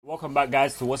Welcome back,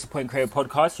 guys, to What's the Point Creative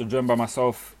Podcast. You're joined by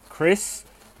myself, Chris,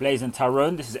 Blaze, and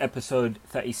Tyrone. This is episode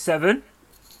 37.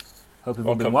 Hope you've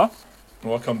all been well.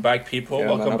 Welcome back, people. Yeah,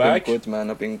 Welcome man, back. I've been good, man.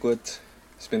 I've been good.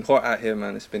 It's been hot out here,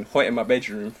 man. It's been hot in my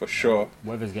bedroom, for sure.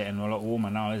 Weather's getting a lot warmer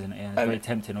now, isn't it? And it's very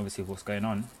tempting, obviously, with what's going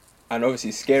on. And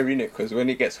obviously it's scary, innit? Because when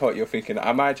it gets hot, you're thinking,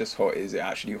 am I just hot? Is it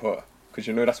actually hot? Because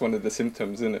you know that's one of the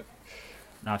symptoms, isn't it?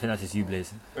 No, I think that's just you,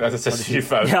 Blaze. That's just you,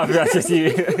 fam. Yeah, I think that's just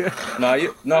you.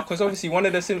 Because obviously one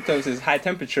of the symptoms is high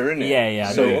temperature, innit? Yeah.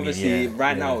 So obviously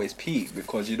right now it's peak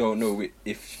because you don't know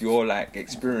if you're like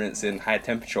experiencing high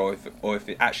temperature or if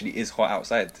it actually is hot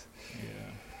outside.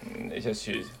 It's just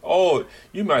you. Oh,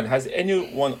 you man, has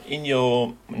anyone in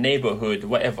your neighborhood,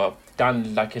 whatever,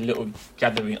 done like a little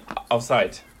gathering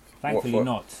outside? Thankfully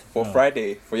not. For No.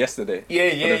 Friday, for yesterday.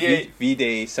 Yeah. For the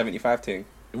V-Day 75 thing.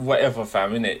 Whatever,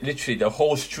 fam, innit? Literally, the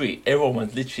whole street, everyone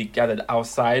was literally gathered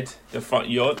outside the front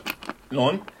yard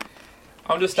lawn.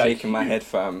 I'm just like... Shaking my head,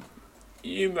 fam.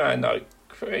 You man are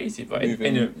crazy, but...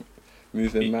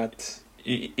 Moving mad.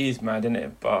 It is mad,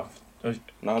 innit? But...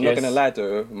 No, I'm not gonna lie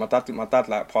though. My dad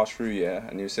like passed through, yeah,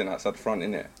 and he was sitting outside the front,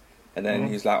 innit? And then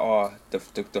he was like, "Oh, the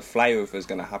flyover is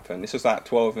gonna happen." This was like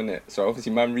 12, innit? So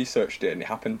obviously, man researched it, and it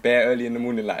happened bare early in the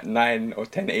morning, like 9 or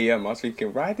 10 a.m. I was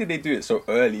thinking, why did they do it so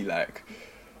early? Like,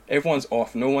 everyone's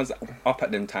off, no one's up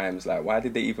at them times. Like, why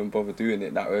did they even bother doing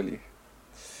it that early?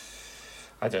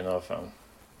 I don't know, fam.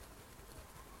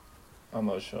 I'm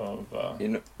not sure, but...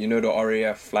 You know the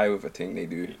RAF flyover thing they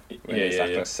do? When it's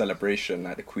like yeah. a celebration,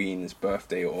 like the Queen's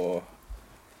birthday or,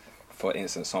 for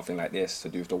instance, something like this to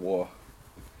do with the war.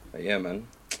 But yeah, man.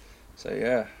 So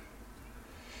yeah.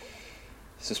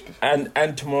 It's just...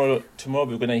 And tomorrow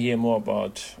we're gonna hear more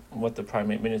about what the Prime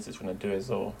Minister is gonna do as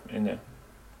well, innit?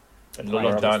 A lot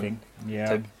of done.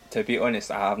 Yeah. To be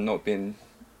honest, I have not been...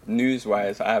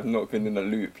 News-wise, I have not been in the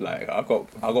loop. Like I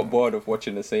got bored of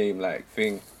watching the same like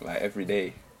thing like every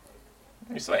day.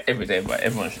 It's like every day, but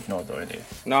everyone should know though, innit?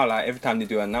 No, like every time they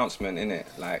do an announcement, innit?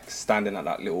 Like standing at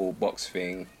that little box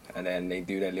thing, and then they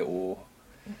do their little,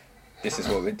 this is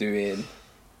what we're doing,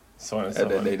 So on and and so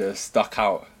then on. they just stuck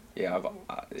out. Yeah, I've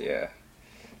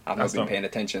not been not- paying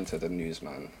attention to the news,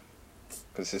 man.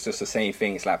 Because it's just the same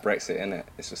thing. It's like Brexit, innit?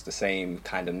 It's just the same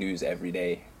kind of news every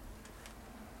day.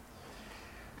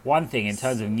 One thing in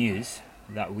terms of news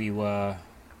that we were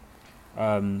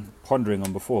pondering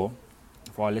on before,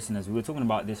 for our listeners, we were talking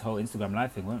about this whole Instagram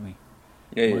live thing, weren't we?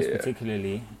 Yeah, Most yeah.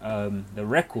 particularly the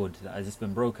record that has just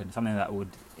been broken, something that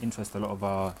would interest a lot of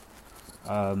our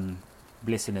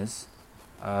listeners.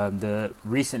 The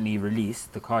recently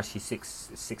released Tekashi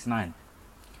 6ix9ine,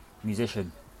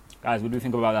 musician. Guys, what do you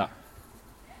think about that?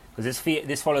 Because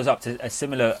this follows up to a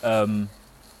similar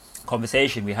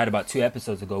conversation we had about 2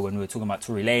 episodes ago when we were talking about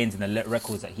Tory Lanez and the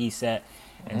records that he set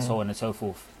and so on and so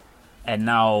forth. And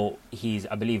now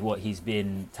I believe he's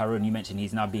been, Tyrone, you mentioned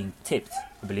he's now being tipped,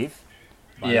 I believe,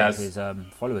 by his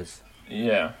followers.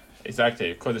 Yeah,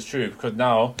 exactly. Because it's true. Because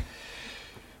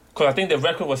I think the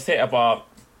record was set about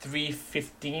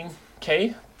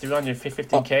 315k,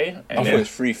 315k. I thought it was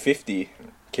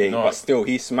 350k, No. but still,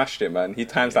 he smashed it, man. He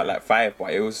times that like 5,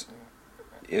 but it was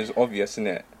obvious,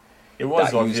 innit? It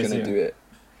was that obvious, he was gonna yeah. do it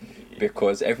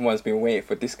because everyone's been waiting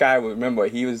for this guy. Remember,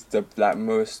 he was the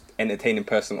most entertaining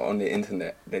person on the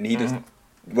internet. Then he just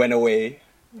went away,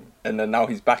 and then now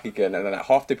he's back again. And then like,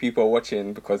 half the people are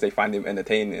watching because they find him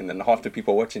entertaining, and then half the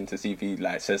people are watching to see if he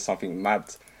like says something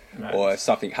mad. Or if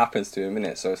something happens to him,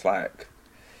 innit? So it's like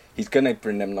he's gonna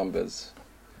bring them numbers.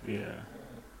 Yeah.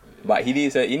 But he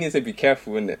needs to be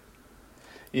careful, innit?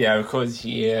 Yeah, because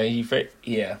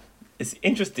it's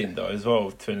interesting though as well,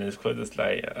 because it's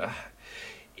like,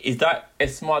 is that a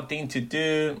smart thing to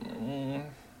do?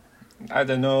 I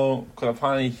don't know, because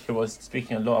apparently he was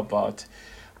speaking a lot about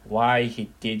why he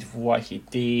did what he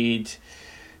did,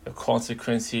 the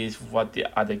consequences, what the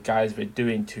other guys were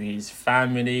doing to his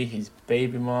family, his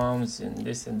baby moms, and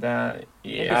this and that.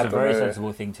 Yeah, it's a don't very know.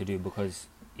 sensible thing to do because,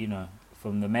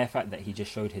 from the mere fact that he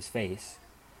just showed his face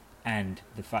and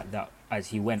the fact that as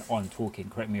he went on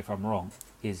talking, correct me if I'm wrong,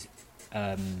 his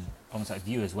almost like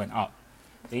viewers went up.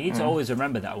 So you need to always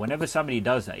remember that whenever somebody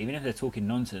does that, even if they're talking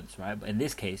nonsense, right? But in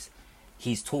this case,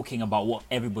 he's talking about what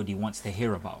everybody wants to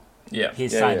hear about. Yeah.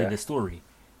 His Yeah, side yeah. of the story.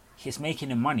 He's making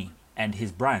him money and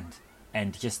his brand.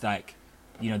 And just like,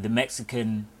 the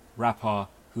Mexican rapper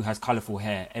who has colourful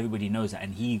hair, everybody knows that.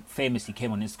 And he famously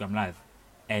came on Instagram Live.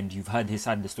 And you've heard his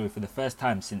side of the story for the first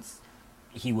time since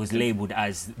he was labelled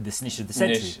as the snitch of the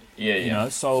century.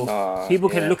 So people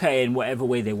can look at it in whatever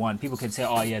way they want. People can say,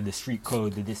 oh yeah, the street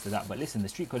code, the this, the that. But listen, the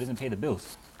street code doesn't pay the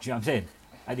bills. Do you know what I'm saying?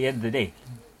 At the end of the day,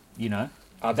 I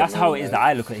don't that's know, how it is man. that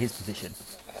I look at his position.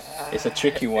 It's a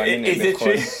tricky one, isn't it? Is it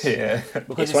Because true? Yeah.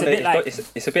 Because it's, it's a bit like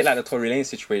it's a bit like the Tory Lane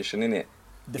situation, isn't it?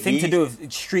 the thing to do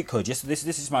with street code. Just this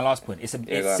is my last point. It's go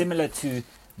it's on. similar to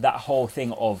that whole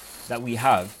thing of that we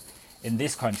have in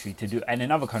this country to do, and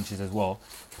in other countries as well,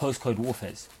 postcode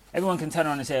warfares. Everyone can turn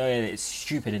around and say, "Oh yeah, it's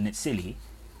stupid and it's silly,"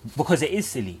 because it is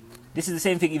silly. This is the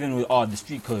same thing even with the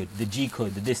street code, the G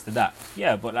code, the this, the that.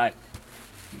 Yeah, but like,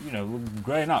 you know,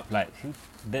 growing up, like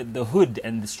the hood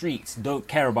and the streets don't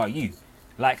care about you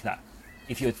like that.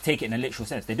 If you take it in a literal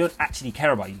sense, they don't actually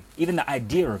care about you. Even the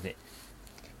idea of it.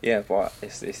 Yeah, but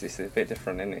it's a bit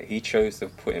different, isn't it? He chose to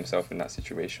put himself in that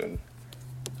situation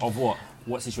Of what?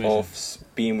 What situation? of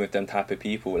being with them type of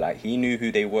people. Like, he knew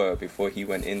who they were before he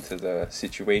went into the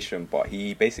situation, but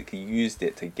he basically used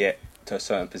it to get to a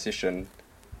certain position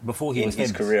Before he in was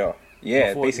his famous. career. Yeah,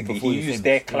 Before basically, he he was used famous,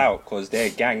 their yeah. clout because they're a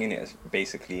gang in it,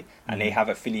 basically, and they have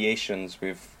affiliations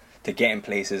with to get in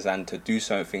places and to do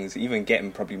certain things, even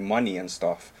getting probably money and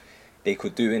stuff. They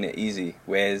could do in it easy,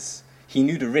 whereas he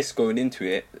knew the risk going into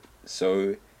it,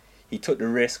 so he took the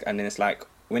risk, and then it's like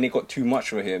when it got too much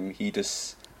for him, he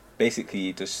just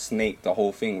basically just snaked the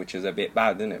whole thing, which is a bit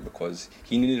bad, isn't it? Because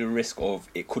he knew the risk of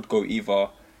it could go either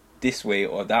this way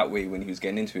or that way when he was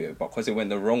getting into it, but because it went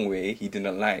the wrong way, he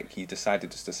didn't like. He decided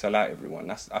just to sell out everyone.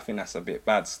 I think that's a bit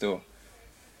bad still.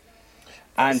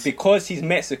 And because he's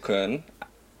Mexican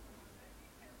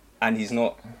and he's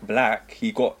not black,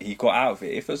 he got out of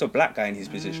it. If it was a black guy in his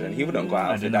position, he wouldn't got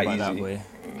out of it that easy.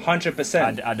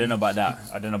 100%. I don't know about that.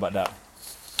 I don't know about that.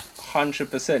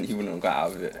 100% he wouldn't have got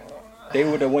out of it. They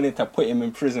would have wanted to put him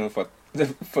in prison for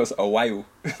a while.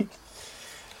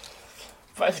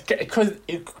 But because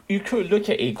you could look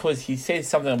at it, because he said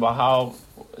something about how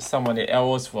someone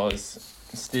else was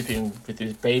sleeping with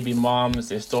his baby moms,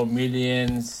 they stole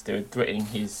millions, they were threatening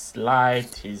his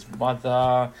life, his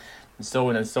mother, and so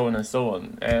on and so on and so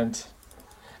on. And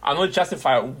I'm not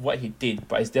justifying what he did,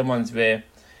 but it's them ones where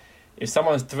if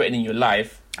someone's threatening your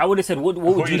life, I would have said, what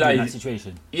would you do in like- that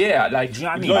situation? yeah, like, Do you know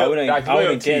what I mean? I wouldn't get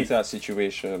loyalty. into that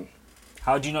situation.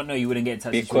 How do you not know you wouldn't get into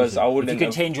that Because situation? I If wouldn't you can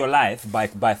have- change your life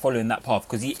by following that path,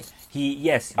 because he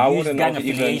yes, I used wouldn't gang have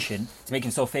even- affiliation to make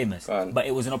him so famous, Fine. but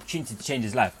it was an opportunity to change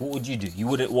his life. What would you do? You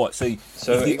wouldn't what? So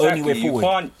So it's the exactly, only way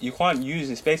forward. you can't use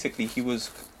this. Basically, he was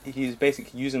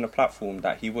basically using a platform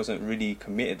that he wasn't really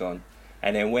committed on,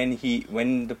 and then when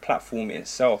the platform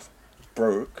itself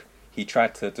broke, he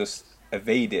tried to just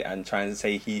evade it and try and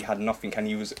say he had nothing and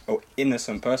he was an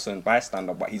innocent person,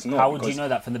 bystander, but he's not. How would you because know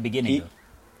that from the beginning? he- though?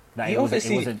 That he it wasn't.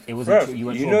 obviously- It wasn't. Bruv, You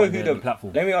weren't you sure know about who the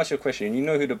platform. Let me ask you a question. You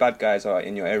know who the bad guys are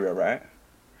in your area, right?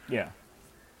 Yeah.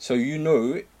 So you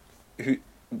know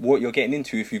what you're getting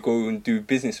into if you go and do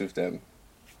business with them,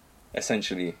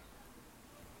 essentially.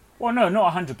 Well, no,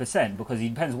 not 100%, because it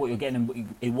depends what you're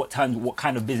getting in what times, what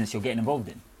kind of business you're getting involved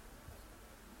in.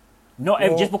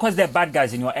 Well- Just because they're bad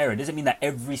guys in your area doesn't mean that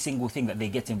every single thing that they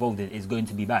get involved in is going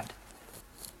to be bad.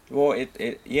 Well,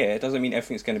 it doesn't mean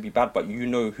everything's going to be bad, but you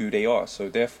know who they are, so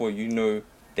therefore you know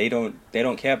they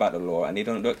don't care about the law and they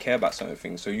don't care about certain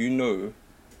things. So you know,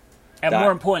 And that-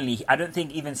 more importantly, I don't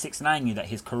think even 6ix9ine knew that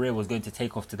his career was going to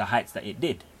take off to the heights that it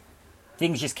did.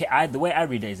 Things just the way I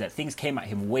read it is that things came at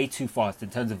him way too fast in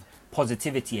terms of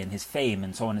positivity and his fame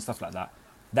and so on and stuff like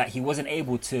that he wasn't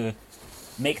able to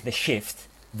make the shift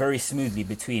very smoothly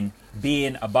between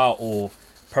being about or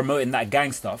promoting that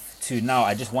gang stuff to now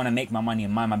I just want to make my money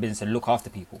and mind my business and look after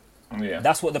people. Yeah.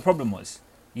 That's what the problem was,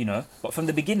 you know. But from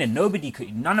the beginning,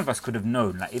 none of us could have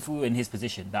known, like, if we were in his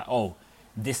position, that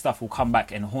this stuff will come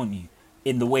back and haunt you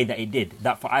in the way that it did.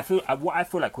 What I feel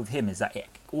like with him is that it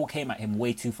all came at him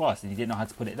way too fast, and he didn't know how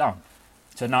to put it down.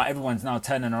 So now everyone's now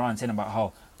turning around saying about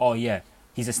how, oh yeah,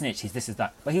 he's a snitch, he's this, is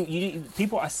that. But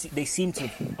they seem to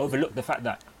overlook the fact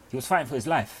that he was fighting for his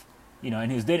life, you know,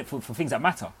 and he was doing it for things that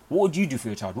matter. What would you do for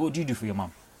your child? What would you do for your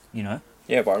mum? You know.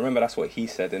 yeah, but remember that's what he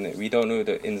said, innit? We don't know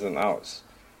the ins and outs.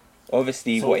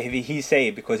 Obviously, So- what he's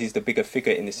saying, because he's the bigger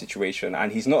figure in this situation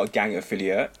and he's not a gang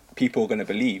affiliate, people are going to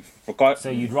believe. So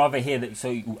you'd rather hear that?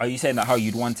 So are you saying that how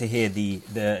you'd want to hear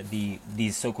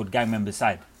these so-called gang members'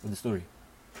 side of the story?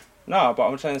 No, but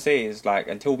what I'm trying to say is, like,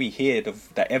 until we hear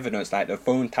the evidence, like the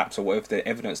phone taps or whatever the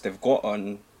evidence they've got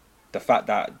on the fact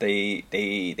that they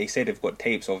say they've got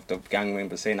tapes of the gang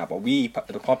members saying that, but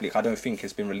the public, I don't think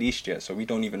has been released yet, so we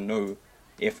don't even know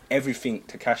if everything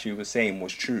Tekashi was saying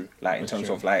was true. Like, in terms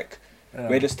of, like,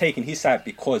 we're just taking his side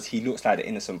because he looks like the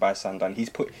innocent bystander, and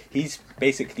he's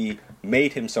basically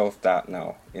made himself that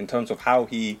now in terms of how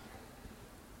he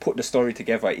put the story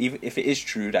together, even if it is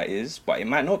true, that is, but it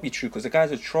might not be true because the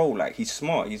guy's a troll. Like, he's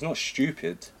smart, he's not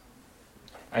stupid.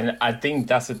 And I think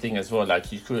that's the thing as well.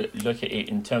 Like, you could look at it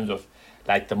in terms of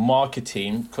like the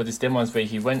marketing, because it's them ones where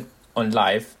he went on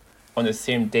live on the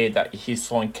same day that his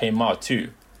song came out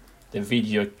too. The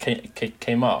video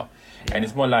came out, and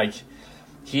it's more like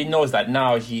he knows that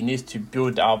now he needs to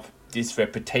build up this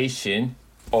reputation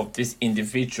of this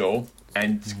individual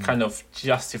and kind of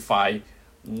justify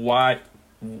why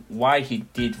he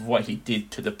did what he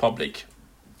did to the public.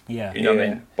 Yeah. You know what I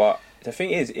mean? But the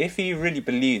thing is, if he really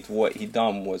believed what he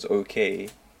done was okay,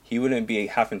 he wouldn't be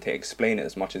having to explain it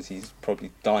as much as he's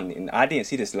probably done. I didn't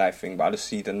see this live thing, but I just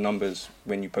see the numbers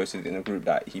when you posted it in a group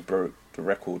that he broke the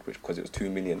record, which because it was 2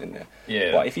 million in there.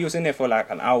 Yeah. But if he was in there for like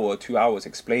an hour or 2 hours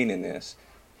explaining this,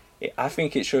 I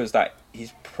think it shows that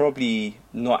he's probably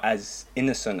not as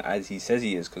innocent as he says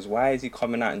he is. Because why is he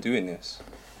coming out and doing this?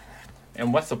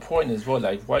 And what's the point as well?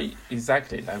 Like, why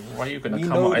exactly? Like, why are you gonna We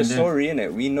come know out the story,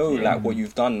 innit? We know Yeah. like what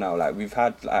you've done now. Like we've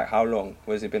had like how long?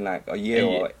 What has it been, like a year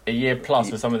or a year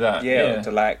plus or some of that? yeah,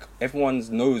 to like everyone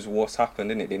knows what's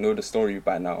happened, innit? They know the story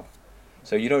by now,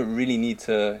 so you don't really need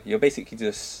to. You're basically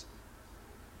just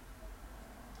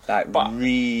like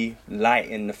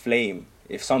relighting the flame.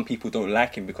 If some people don't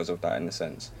like him because of that, in a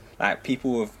sense, like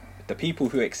the people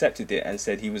who accepted it and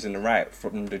said he was in the right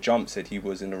from the jump, said he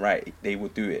was in the right, they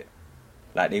would do it.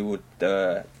 Like they would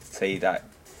say that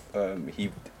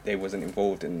they wasn't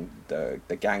involved in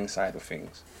the gang side of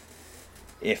things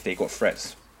if they got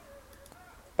threats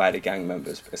by the gang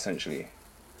members, essentially,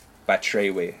 by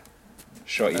Treyway,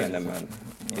 Shotty and them, man.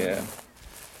 Yeah,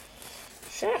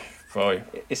 Bro,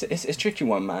 it's a tricky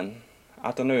one, man.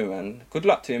 I don't know, man. Good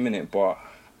luck to him, innit? But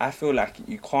I feel like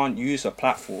you can't use a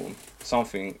platform,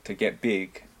 something to get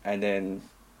big, and then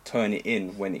turn it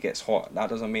in when it gets hot. That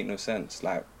doesn't make no sense.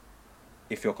 Like,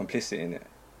 if you're complicit in it,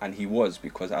 and he was,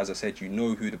 because as I said, you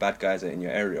know who the bad guys are in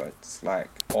your area. It's like,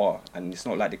 and it's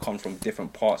not like they come from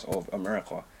different parts of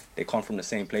America. They come from the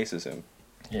same place as him.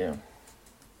 yeah.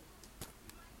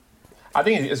 I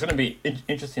think it's going to be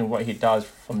interesting what he does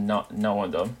from now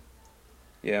on, though.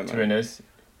 Yeah, To be man. honest,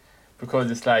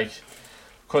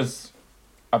 because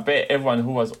I bet everyone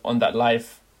who was on that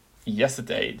live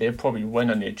yesterday, they probably went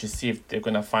on it to see if they're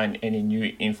going to find any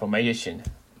new information.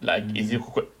 Like,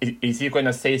 is he going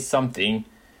to say something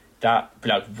that be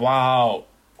like, wow,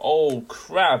 oh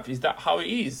crap, is that how it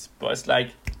is? But it's like,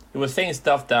 he was saying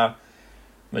stuff that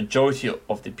majority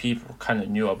of the people kind of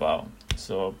knew about.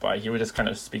 So, but he was just kind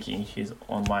of speaking his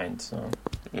own mind. So,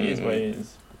 it is what it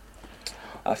is.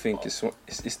 I think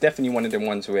it's definitely one of them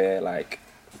ones where, like,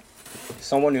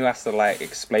 someone who has to, like,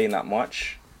 explain that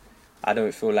much, I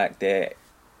don't feel like they're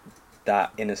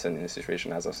that innocent in the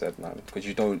situation, as I said, man. Because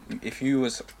if you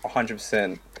was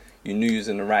 100%, you knew you was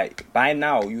in the right, by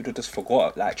now, you would have just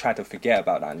tried to forget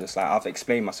about that and just, like, I've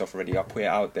explained myself already, I put it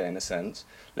out there in a sense.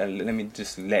 Let me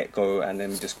just let go and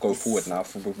then just go forward now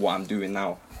with what I'm doing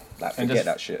now. Like, forget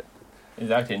that shit.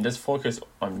 Exactly, and just focus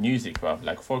on music, bro.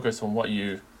 Like, focus on what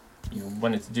you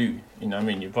wanted to do. You know what I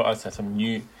mean? You brought us some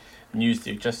new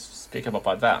music, just speak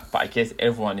about that. But I guess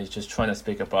everyone is just trying to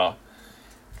speak about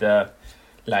the,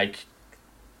 like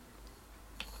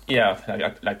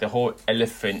the whole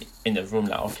elephant in the room.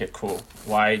 Like, okay, cool.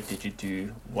 Why did you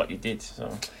do what you did?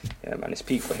 So yeah, man, it's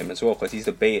peak for him as well because he's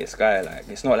the baitest guy. Like,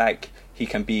 it's not like he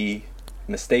can be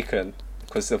mistaken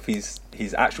because of his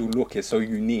actual look is so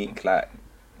unique. Like,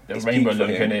 the it's rainbow peak for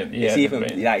look him. in it. Yeah, It's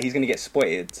even like he's gonna get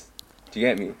spotted. Do you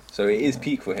get me? So it is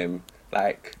peak for him.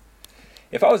 Like,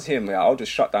 if I was him, yeah, I'll just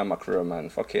shut down my career, man.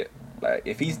 Fuck it. Like,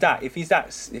 if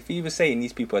he was saying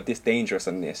these people are this dangerous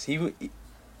and this, he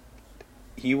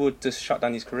would just shut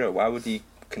down his career. Why would he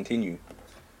continue?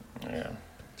 Yeah. Do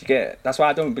you get it? That's why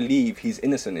I don't believe he's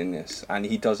innocent in this and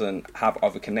he doesn't have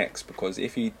other connects, because do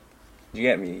you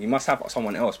get me? He must have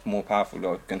someone else more powerful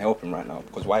that can help him right now,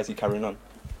 because why is he carrying on?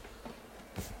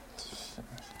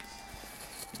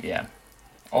 Yeah.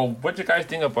 Oh, what do you guys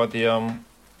think about the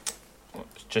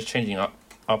just changing up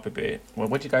a bit?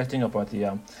 What do you guys think about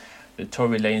the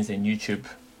Tory Lanez and YouTube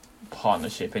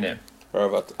partnership, innit? Bro,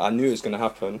 but I knew it was gonna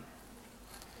happen.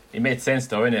 It made sense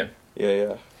though, innit?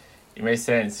 Yeah. It made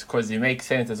sense because it makes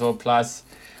sense as well. Plus,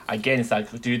 again, it's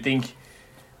like, do you think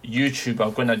YouTube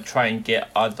are gonna try and get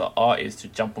other artists to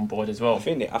jump on board as well? I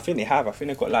think they have. I think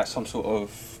they've got like some sort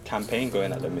of campaign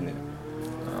going at the minute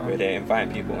where they're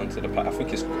inviting people onto the platform. I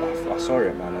think I saw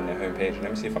it, man, on their homepage. Let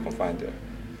me see if I can find it.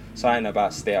 Something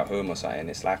about stay at home or something.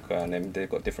 It's like and then they've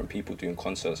got different people doing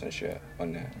concerts and shit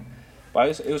on there.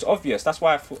 But it was obvious. That's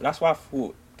why I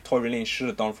thought Tory Lanez should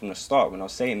have done from the start when I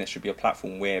was saying there should be a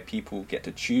platform where people get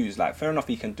to choose. Like, fair enough,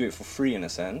 he can do it for free in a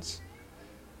sense,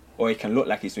 or he can look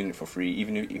like he's doing it for free,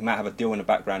 even if he might have a deal in the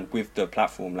background with the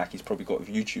platform, like he's probably got with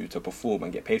YouTube to perform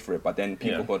and get paid for it. But then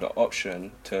people got the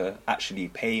option to actually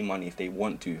pay money if they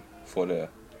want to for the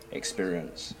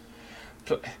experience.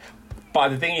 But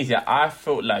the thing is, yeah, I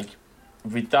felt like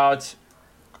without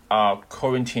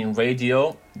quarantine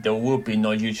radio, there would be no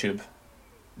YouTube.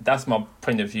 That's my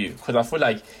point of view, because I feel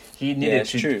like he needed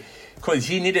true. Because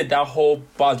he needed that whole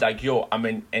buzz. Like, yo, I'm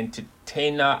an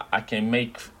entertainer. I can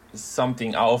make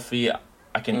something out of it.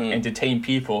 I can entertain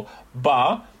people.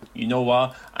 But you know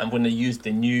what? I'm gonna use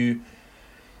the new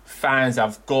fans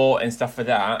I've got and stuff like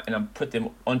that, and I'm put them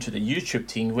onto the YouTube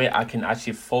thing where I can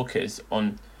actually focus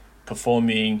on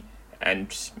performing and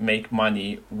just make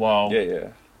money while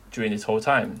during this whole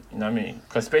time. You know what I mean?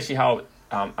 Because especially how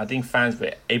I think fans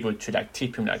were able to like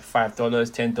tip him like $5,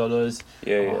 $10,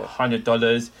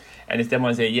 $100, and it's them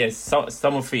ones say yes.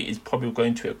 Some of it is probably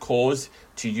going to a cause,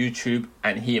 to YouTube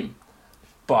and him,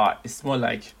 but it's more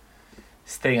like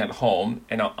staying at home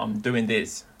and I'm doing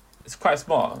this. It's quite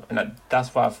smart, and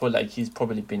that's why I feel like he's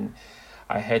probably been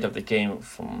ahead of the game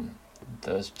from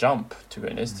the jump, to be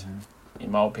honest,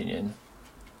 in my opinion.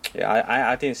 Yeah,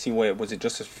 I didn't see what was it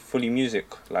just fully music?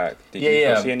 Like, did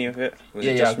you see any of it? Was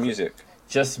it just music?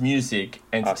 Just music,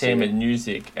 entertainment,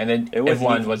 music, and then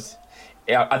everyone was.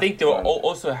 Yeah, I think they were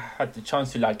also had the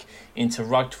chance to like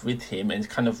interact with him and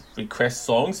kind of request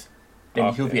songs.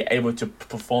 Then he'll be able to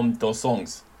perform those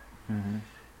songs. Mm-hmm.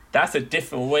 That's a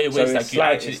different way. Where so it's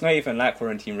like it's not even like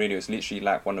Quarantine Radio. It's literally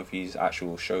like one of his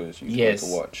actual shows you go to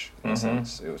watch. In a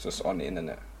sense, it was just on the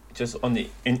internet. Just on the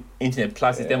internet.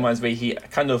 Plus, it's them ones where he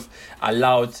kind of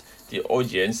allowed the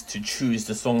audience to choose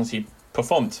the songs he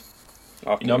performed.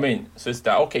 Okay. You know what I mean? So it's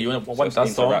that you want that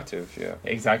song? Interactive, yeah.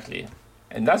 Exactly,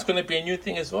 and that's going to be a new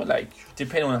thing as well. Like,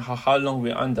 depending on how long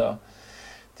we're under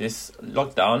this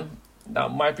lockdown,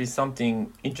 that might be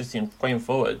something interesting going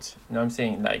forward. You know what I'm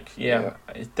saying? Like,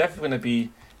 it's definitely going to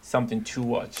be something to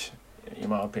watch, in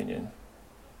my opinion.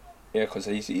 Yeah, because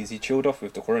he chilled off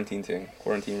with the quarantine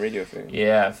radio thing.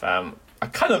 Yeah, fam. I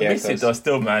kind of miss it though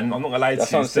still, man. I'm not going to lie to you.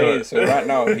 That's what I'm saying. So right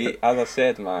now, as I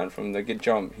said, man, from the good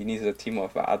jump, he needs a team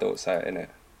of adult side, innit?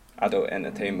 Adult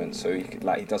entertainment, so he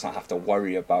doesn't have to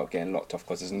worry about getting locked off,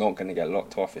 because it's not going to get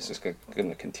locked off. It's just going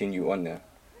to continue on there.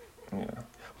 Yeah.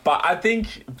 But I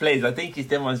think, Blaze, it's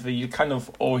them ones where you kind of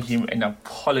owe him an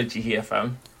apology here,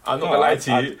 fam. I'm not going to lie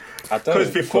to you. I don't.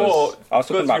 Because before... I was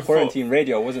talking about quarantine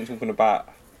radio. I wasn't talking about...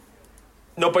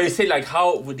 No, but you say, like,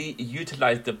 how would he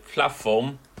utilize the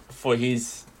platform for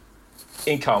his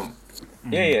income?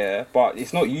 Yeah, but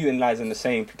it's not utilizing the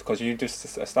same, because you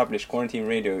just established quarantine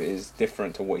radio is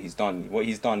different to what he's done. What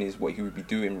he's done is what he would be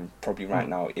doing probably right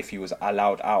now if he was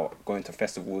allowed out, going to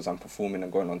festivals and performing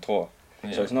and going on tour.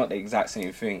 Yeah. So it's not the exact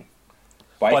same thing.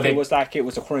 But if it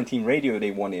was a quarantine radio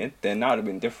they wanted, then that would have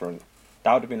been different.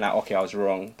 That would have been like, okay, I was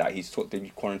wrong, that he's took the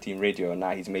quarantine radio and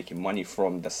now he's making money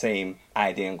from the same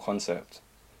idea and concept.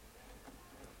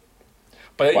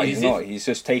 But he's not. He's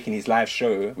just taking his live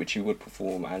show, which he would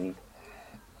perform, and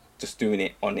just doing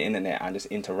it on the internet and just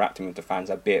interacting with the fans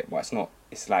a bit. But it's not.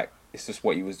 It's like, it's just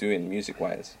what he was doing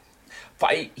music-wise.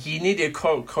 But he needed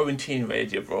quarantine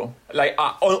radio, bro. Like,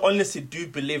 I honestly do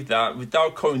believe that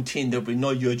without quarantine, there'll be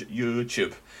no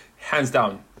YouTube. Hands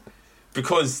down.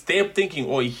 Because they're thinking,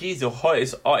 he's the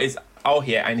hottest artist out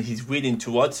here and he's willing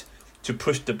to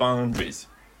push the boundaries.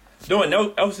 No one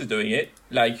else is doing it.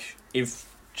 Like, if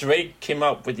Drake came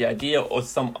up with the idea or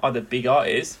some other big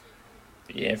artist,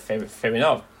 yeah, fair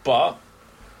enough. But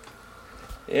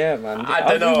yeah, man.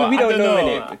 I don't know. We don't know,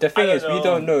 innit? The thing is, we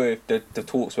don't know if the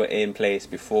talks were in place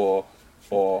before,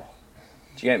 or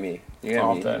do you get me?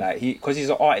 Like, because he's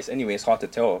an artist anyway. It's hard to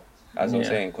tell, as I'm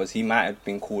saying, because he might have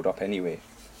been called up anyway.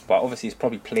 But obviously, it's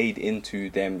probably played into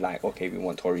them like, okay, we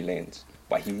want Tory Lanez.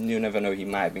 But you never know. He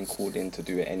might have been called in to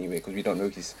do it anyway, because we don't know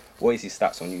what is his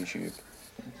stats on YouTube.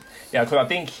 Yeah, because I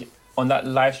think on that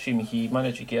live stream, he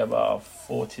managed to get about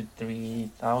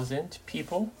 43,000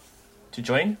 people to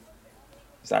join.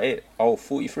 Is that it? Oh,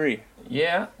 43.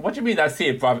 Yeah. What do you mean that's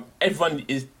it, bro? Everyone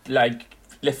is like,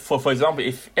 for example,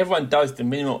 if everyone does the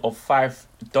minimum of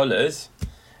 $5,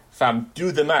 fam,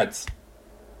 do the maths.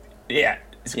 Yeah,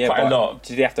 it's quite a lot.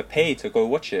 Do they have to pay to go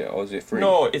watch it, or is it free?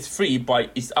 No, it's free,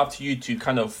 but it's up to you to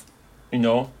kind of,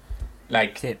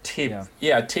 like tip.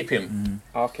 Yeah, tip him.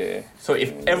 Okay. So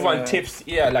if everyone tips,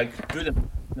 do the.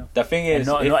 No. The thing is,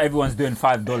 not everyone's doing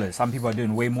 $5. Some people are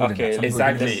doing way more than that. Some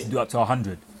exactly. Do up to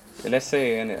 100. Let's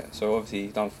say, innit? So obviously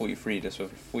he's done 43. That's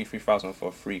 43,000 for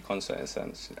a free concert,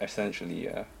 essentially.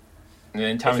 Yeah. And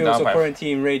then if it was a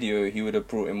quarantine radio, he would have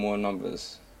brought in more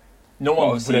numbers. No one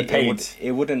would have paid.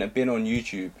 It wouldn't have been on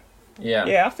YouTube. Yeah.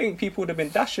 Yeah, I think people would have been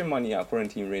dashing money at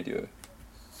quarantine radio.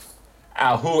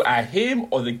 Who? At him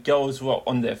or the girls who are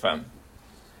on there, fam?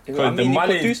 I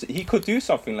mean, he could do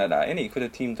something like that, innit? He could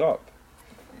have teamed up.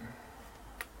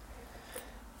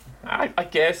 I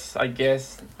guess. They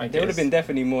would have been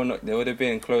definitely more. They would have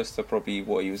been close to probably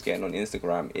what he was getting on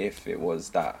Instagram if it was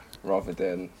that rather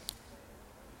than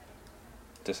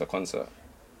just a concert.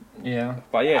 Yeah.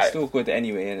 But yeah, it's still good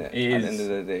anyway, innit? At It the end is. of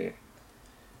the day.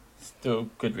 Still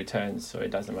good returns, so it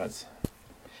doesn't matter.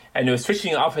 And we're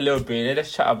switching it up a little bit.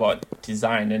 Let's chat about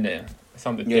design, innit?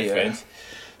 Something Yeah, different. yeah.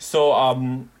 So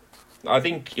I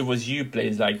think it was you,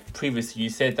 Blaze. Like previously, you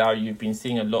said that you've been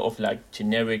seeing a lot of like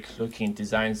generic looking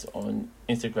designs on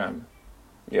Instagram,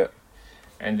 Yeah.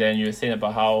 and then you were saying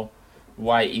about how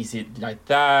why is it like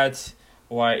that?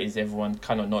 Why is everyone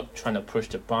kind of not trying to push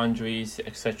the boundaries,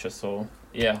 etc. So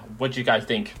yeah, what do you guys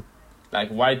think? Like,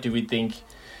 why do we think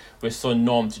we're so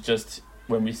norm to just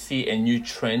when we see a new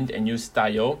trend, a new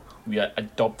style, we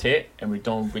adopt it and we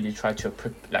don't really try to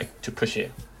to push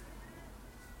it?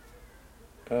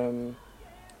 I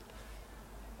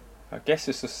guess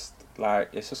it's just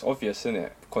obvious, isn't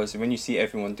it? Because when you see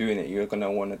everyone doing it, you're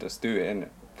gonna want to just do it, innit?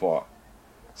 But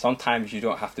sometimes you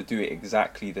don't have to do it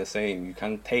exactly the same. You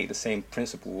can take the same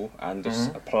principle and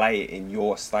just apply it in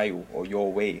your style or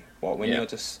your way. But when you're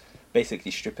just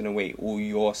basically stripping away all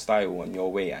your style and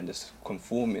your way and just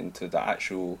conforming to the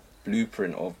actual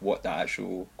blueprint of what the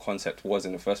actual concept was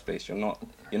in the first place, you're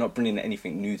not bringing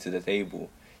anything new to the table.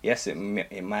 Yes, it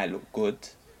might look good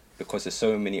because there's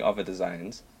so many other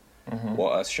designs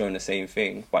what are showing the same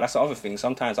thing. But that's the other thing.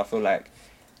 Sometimes I feel like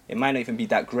it might not even be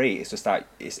that great. It's just that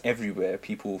it's everywhere.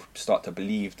 People start to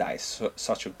believe that it's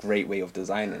such a great way of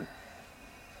designing.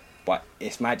 But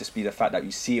it might just be the fact that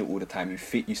you see it all the time.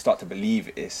 You start to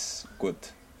believe it's good,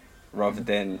 rather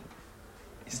than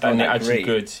it's not And that actually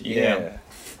great. good, yeah.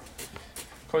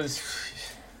 Because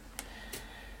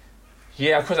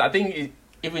I think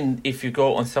even if you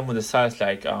go on some of the sites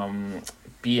like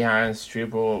Behance,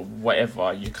 Dribble,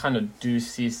 whatever, you kind of do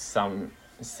see some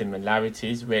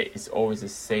similarities where it's always the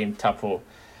same type of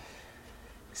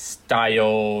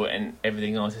style and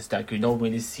everything else. It's like you don't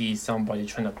really see somebody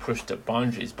trying to push the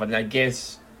boundaries. But I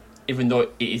guess even though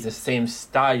it is the same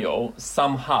style,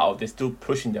 somehow they're still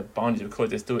pushing the boundaries because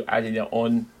they're still adding their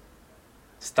own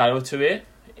style to it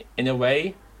in a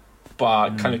way,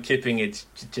 but kind of keeping it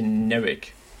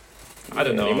generic. I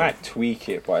don't know. They might tweak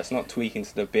it, but it's not tweaking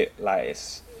to the bit like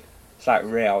it's like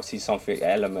rare. I'll see something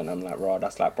element. I'm like, raw.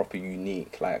 That's like proper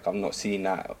unique. Like I've not seen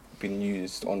that been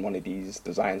used on one of these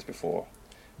designs before.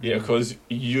 Yeah, because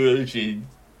usually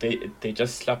they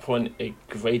just slap on a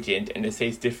gradient and they say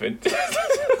it's different.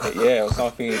 Yeah, or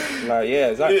something like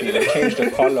exactly. They change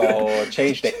the color or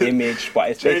change the image,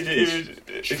 but it's Change the image.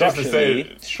 It's just the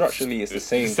same. Structurally, it's the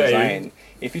same Same. design.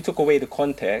 If you took away the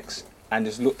context and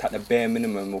just looked at the bare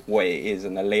minimum of what it is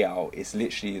and the layout, it's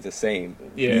literally the same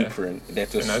blueprint.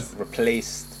 They've just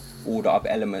replaced all the other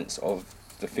elements of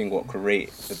the thing what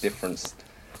create the different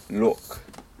look,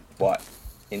 but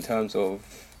in terms of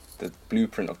the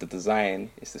blueprint of the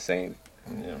design, it's the same.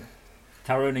 Yeah.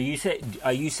 Tyrone,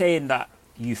 are you saying that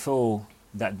you feel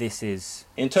that this is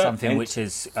something which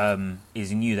is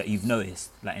new that you've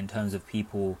noticed, like in terms of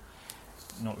people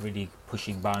not really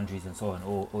pushing boundaries and so on,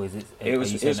 or is it? Are you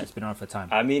saying that's been around for time?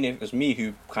 I mean, it was me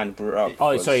who kind of brought it up.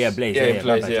 Oh, sorry, Blaze. Yeah,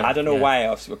 Blaze, yeah. I don't know why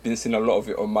I've been seeing a lot of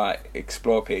it on my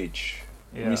Explore page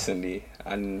recently,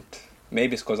 and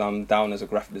maybe it's because I'm down as a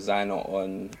graphic designer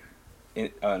on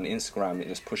Instagram. It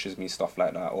just pushes me stuff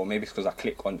like that, or maybe it's because I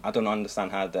click on. I don't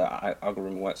understand how the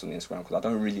algorithm works on Instagram because I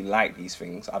don't really like these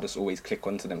things. I just always click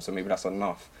onto them, so maybe that's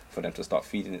enough for them to start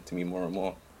feeding it to me more and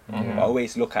more. I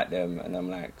always look at them and I'm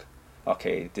like,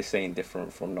 okay, this ain't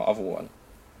different from the other one.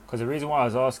 Because the reason why I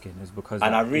was asking is because...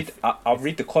 And I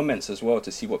read the comments as well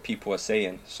to see what people are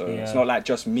saying. So it's not like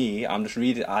just me. I'm just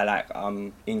reading.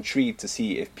 I'm intrigued to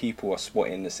see if people are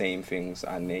spotting the same things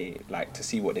and they like to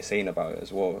see what they're saying about it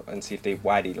as well and see if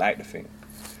why they like the thing.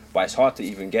 But it's hard to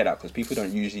even get at because people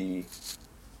don't usually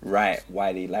write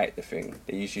why they like the thing.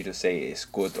 They usually just say it's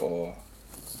good or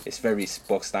it's very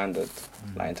bog standard,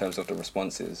 like in terms of the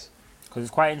responses. Because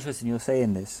it's quite interesting you're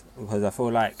saying this, because I feel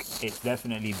like it's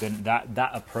definitely been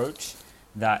that approach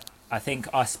that I think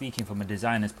us speaking from a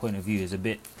designer's point of view is a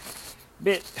bit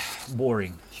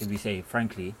boring, should we say,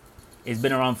 frankly. It's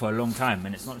been around for a long time,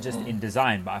 and it's not just in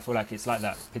design, but I feel like it's like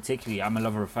that, particularly, I'm a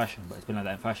lover of fashion, but it's been like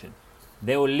that in fashion.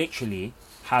 They will literally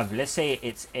have, let's say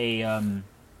it's a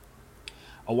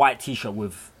white t-shirt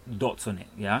with dots on it,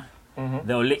 yeah?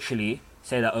 They'll literally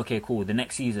say that, okay, cool, the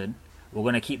next season, we're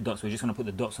going to keep dots. We're just going to put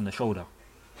the dots on the shoulder.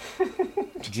 Do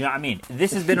you know what I mean?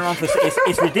 This has been around for...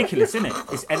 It's ridiculous, isn't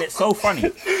it? And it's so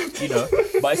funny, you know?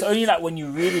 But it's only like when you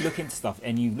really look into stuff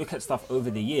and you look at stuff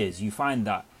over the years, you find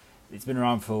that it's been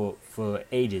around for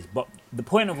ages. But the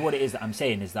point of what it is that I'm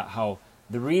saying is that how...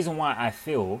 The reason why I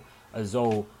feel as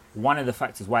though one of the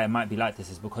factors why it might be like this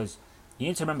is because you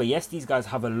need to remember, yes, these guys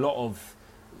have a lot of,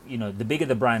 the bigger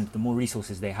the brand, the more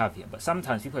resources they have here. But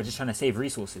sometimes people are just trying to save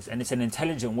resources, and it's an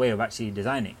intelligent way of actually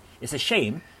designing. It's a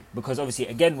shame because obviously,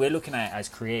 again, we're looking at it as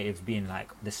creatives being like,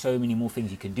 there's so many more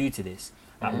things you can do to this.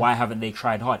 Like, why haven't they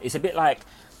tried hard? It's a bit like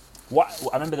I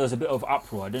remember there was a bit of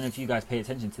uproar. I don't know if you guys pay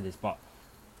attention to this, but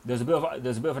there's a bit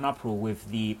of an uproar with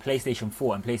the PlayStation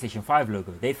 4 and PlayStation 5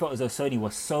 logo. They felt as though Sony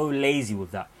was so lazy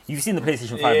with that. You've seen the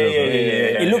PlayStation 5 logo.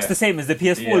 It looks the same as the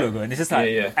PS4 logo, and it's just like,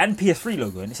 and PS3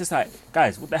 logo, and it's just like,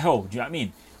 guys, what the hell? Do you know what I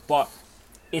mean? But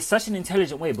it's such an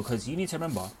intelligent way because you need to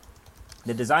remember,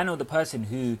 the designer or the person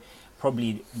who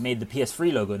probably made the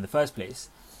PS3 logo in the first place,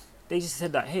 they just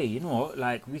said that, hey, you know what,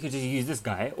 like, we could just use this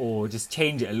guy or just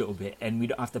change it a little bit, and we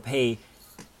don't have to pay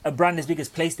a brand as big as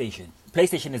PlayStation.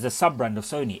 PlayStation is a sub-brand of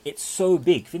Sony. It's so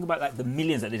big. Think about like the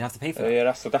millions that they'd have to pay for that. Yeah,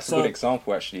 that's a good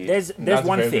example, actually. There's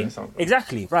one thing.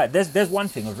 Exactly, right. There's one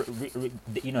thing of,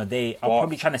 they are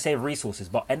probably trying to save resources,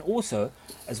 and also,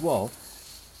 as well,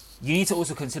 you need to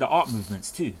also consider art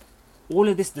movements too. All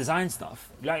of this design stuff,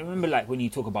 like, remember, like, when you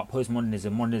talk about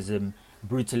postmodernism, modernism,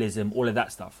 brutalism, all of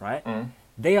that stuff, right?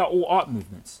 They are all art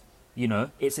movements.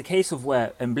 It's a case of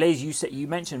where, and Blaze, you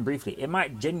mentioned briefly, it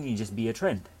might genuinely just be a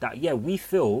trend that, we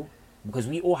feel, because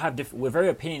we all have we're very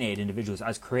opinionated individuals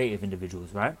as creative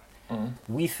individuals, right?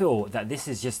 We feel that this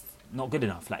is just not good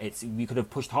enough. Like, we could have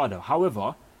pushed harder.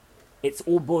 However, it's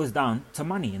all boils down to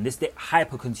money and the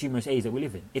hyper consumerist age that we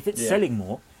live in. If it's selling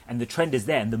more and the trend is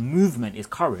there and the movement is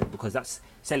current because that's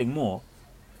selling more,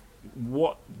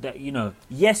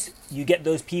 yes, you get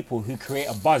those people who create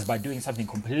a buzz by doing something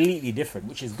completely different,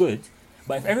 which is good.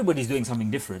 But if everybody's doing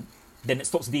something different, then it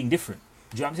stops being different.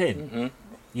 Do you know what I'm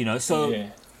saying? So,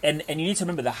 and you need to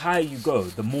remember, the higher you go,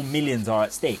 the more millions are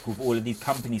at stake with all of these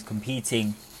companies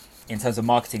competing in terms of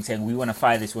marketing, saying, we want to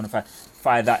fire this, we want to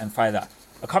fire that, and fire that.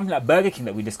 A company like Burger King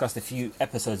that we discussed a few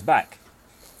episodes back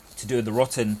to do with the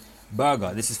rotten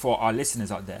burger, this is for our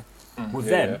listeners out there, with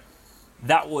them,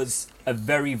 that was a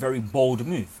very, very bold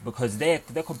move because their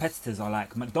competitors are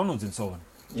like McDonald's and so on.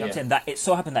 You know what I'm saying? That it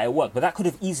so happened that it worked, but that could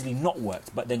have easily not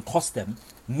worked, but then cost them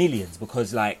millions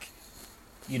because, like,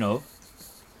 you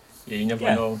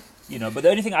never know. But the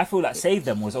only thing I feel that saved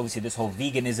them was obviously this whole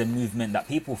veganism movement that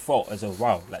people thought as a,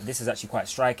 wow, like, this is actually quite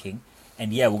striking.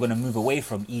 And we're going to move away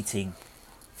from eating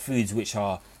foods which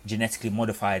are genetically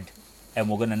modified, and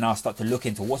we're going to now start to look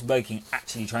into what's Burger King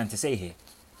actually trying to say here.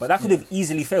 But that could have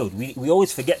easily failed. We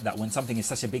always forget that when something is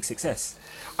such a big success.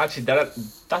 Actually,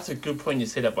 that's a good point you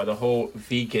said about the whole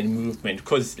vegan movement.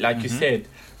 Because, like you said,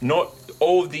 not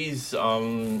all these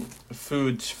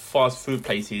fast food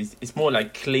places, it's more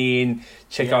like clean,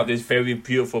 check out this very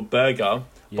beautiful burger.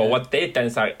 But what they've done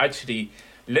is like, actually,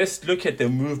 let's look at the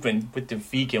movement with the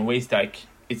vegan ways, like,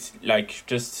 it's like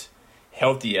just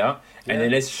healthier. And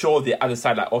then let's show the other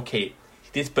side, like, okay,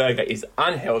 this burger is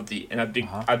unhealthy. And I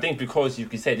think because you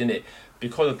said, didn't it,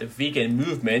 because of the vegan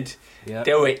movement,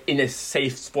 they were in a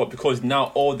safe spot because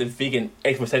now all the vegan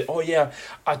experts said, oh yeah,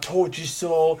 I told you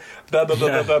so, blah, blah,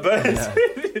 blah, blah, blah.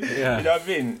 You know what I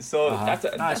mean? So that's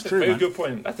a very good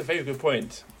point. That's a very good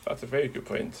point.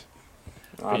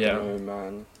 I don't know,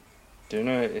 man. Do you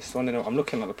know, it's one of them, I'm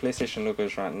looking at the PlayStation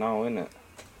logos right now, innit?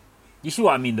 You see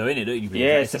what I mean, though, innit? Don't you?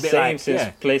 Yeah, it's the same since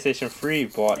PlayStation 3,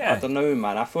 but I don't know,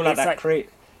 man. I feel like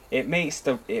it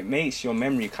makes your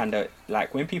memory kind of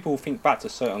like when people think back to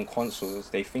certain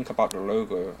consoles, they think about the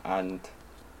logo and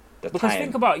the time. Because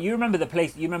think about, you remember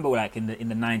like in the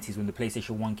 90s when the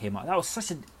PlayStation 1 came out. That was such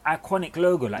an iconic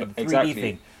logo, like the 3D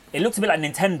thing. It looked a bit like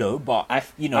Nintendo, but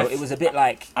it was a bit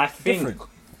like different.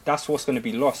 That's what's going to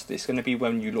be lost. It's going to be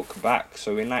when you look back.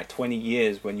 So in like 20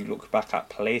 years, when you look back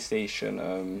at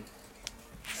PlayStation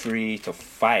 3 to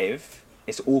 5,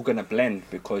 it's all gonna blend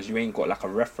because you ain't got like a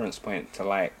reference point to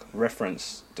like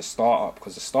reference the startup,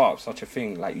 because the startup's such a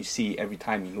thing like you see every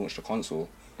time you launch the console.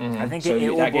 I think it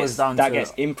all boils down to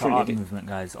the art movement,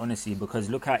 guys, honestly, because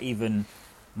look at even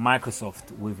Microsoft.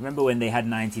 Remember when they had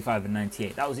 95 and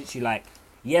 98? That was literally like,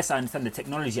 yes, I understand the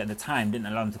technology at the time didn't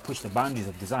allow them to push the boundaries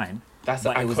of design. That's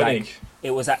iconic.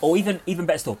 It was like, or even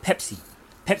better still, Pepsi.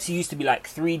 Pepsi used to be like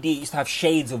 3D, it used to have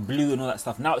shades of blue and all that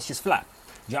stuff. Now it's just flat.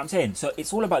 Do you know what I'm saying? So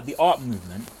it's all about the art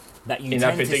movement that you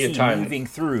tend to see moving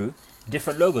through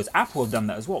different logos. Apple have done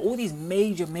that as well. All these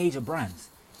major brands.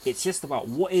 It's just about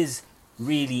what is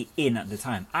really in at the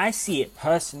time. I see it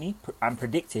personally, I'm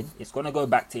predicting it's going to go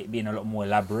back to it being a lot more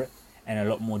elaborate and a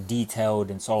lot more detailed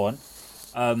and so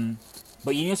on.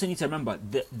 But you also need to remember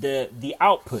the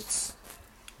outputs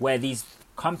where these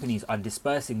companies are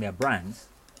dispersing their brands.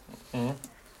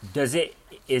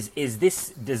 Is this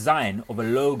design of a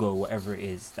logo, whatever it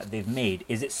is that they've made,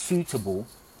 is it suitable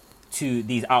to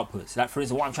these outputs. Like, for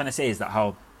instance, what I'm trying to say is that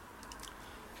how,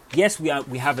 yes, we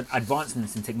have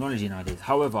advancements in technology nowadays.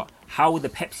 However, how would the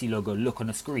Pepsi logo look on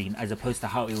a screen as opposed to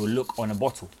how it will look on a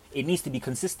bottle? It needs to be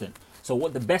consistent. So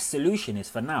what the best solution is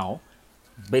for now,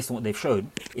 based on what they've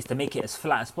shown, is to make it as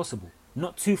flat as possible.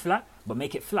 Not too flat, but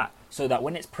make it flat. So that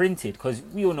when it's printed, because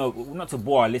we all know, not to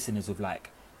bore our listeners with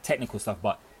like technical stuff,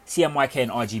 but CMYK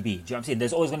and RGB, do you know what I'm saying?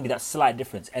 There's always going to be that slight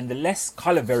difference. And the less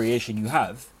color variation you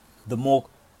have, the more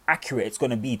accurate it's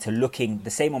going to be to looking the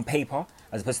same on paper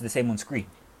as opposed to the same on screen.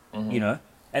 You know?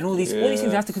 And all these things you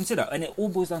have to consider. And it all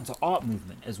boils down to art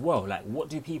movement as well. Like, what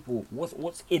do people,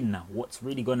 what's in now? What's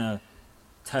really going to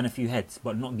turn a few heads,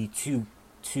 but not be too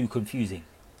confusing,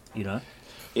 you know?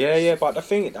 Yeah, but the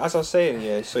thing, as I was saying,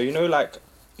 yeah, so you know, like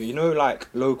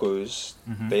logos,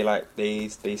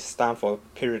 they stand for a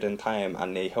period in time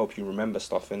and they help you remember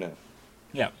stuff, innit?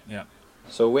 Yeah.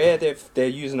 So where they're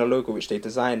using a logo which they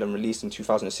designed and released in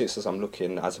 2006, as I'm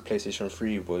looking, as a PlayStation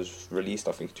 3 was released,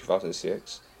 I think,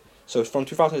 2006. So from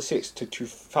 2006 to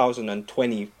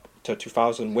 2020 to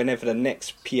 2000, whenever the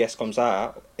next PS comes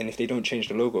out, and if they don't change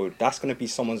the logo, that's going to be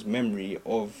someone's memory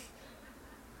of.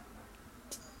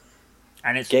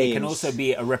 And it can also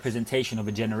be a representation of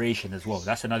a generation as well.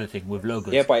 That's another thing with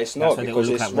logos. Yeah, but it's not,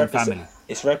 because like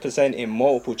it's representing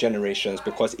multiple generations,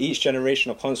 because each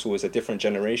generation of console is a different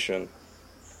generation.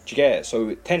 Do you get it?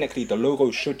 So technically the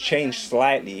logo should change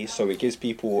slightly so it gives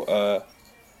people a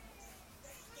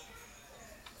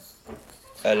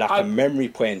memory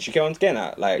point. Do you get what I'm getting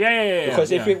at? Like,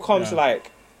 because if it becomes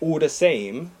like all the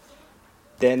same,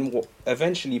 then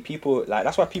eventually people, like,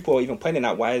 that's why people are even pointing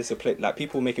out why is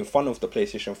people making fun of the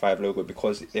PlayStation 5 logo,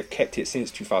 because they've kept it since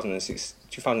 2006.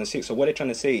 So what they're trying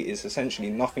to say is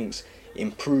essentially nothing's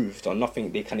improved or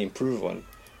nothing they can improve on.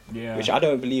 Yeah. Which I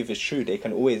don't believe is true. They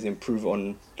can always improve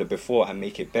on the before and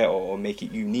make it better or make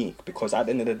it unique, because at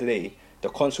the end of the day, the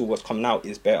console what's coming out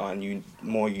is better and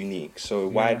more unique. So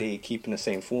why are they keeping the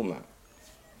same format?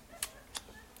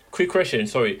 Quick question,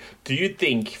 sorry. Do you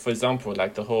think, for example,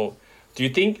 like do you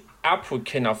think Apple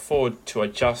can afford to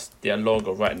adjust their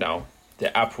logo right now?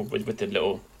 The Apple with the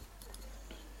little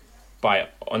bar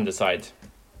on the side.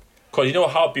 Because you know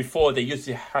how before they used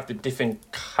to have the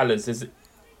different colours, isn't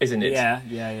it?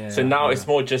 Yeah. So now it's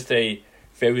more just a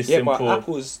very simple. Yeah, but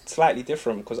Apple's slightly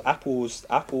different, because Apple,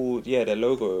 their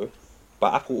logo,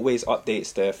 but Apple always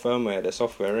updates their firmware, their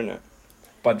software, innit?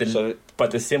 But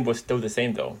the symbol's still the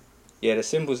same though. Yeah, the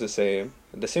symbol's the same.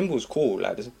 The symbol's cool.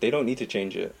 Like, they don't need to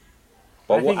change it.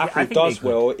 But what Apple does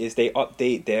well is they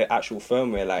update their actual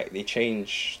firmware. Like, they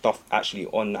change stuff actually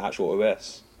on the actual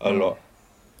OS a lot.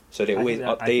 So they always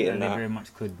updating that. They very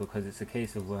much could, because it's a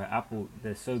case of where Apple,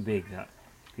 they're so big that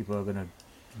people are gonna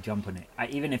jump on it.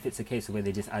 Even if it's a case of where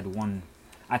they just add one,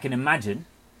 I can imagine.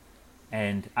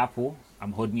 And Apple,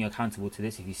 I'm holding you accountable to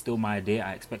this. If you steal my idea,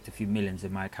 I expect a few millions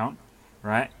in my account,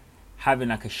 right? Having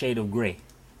like a shade of grey,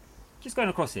 just going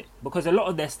across it, because a lot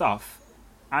of their stuff,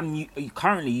 I'm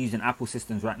currently using Apple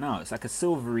systems right now. It's like a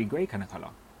silvery grey kind of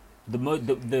color.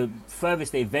 The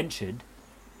furthest they ventured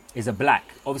is a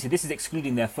black. Obviously, this is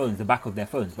excluding their phones, the back of their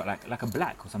phones, but like a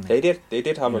black or something. They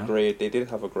did have a grey. They did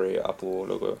have a grey Apple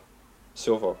logo,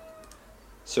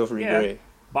 silvery grey.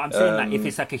 But I'm saying that if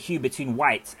it's like a hue between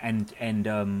white and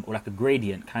or like a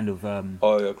gradient kind of a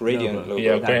gradient logo.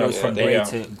 Yeah, that goes from grey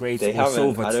to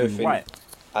silver to white.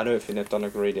 I don't think they've done a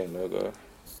gradient logo.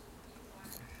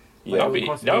 Yeah, that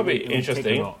would be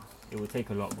interesting. It would take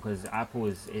a lot, because Apple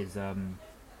is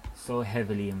so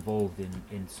heavily involved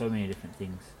in so many different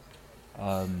things,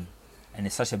 and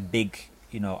it's such a big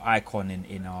icon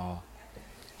in our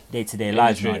day-to-day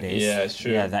lives nowadays. Yeah, it's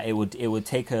true. Yeah, that it would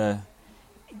take a,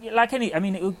 like any, I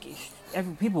mean,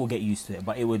 people will get used to it,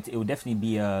 but it would definitely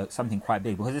be something quite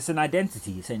big, because it's an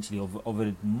identity essentially of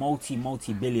a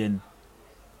multi-billion,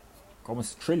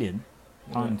 almost trillion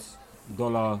pounds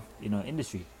dollar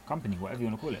industry, company, whatever you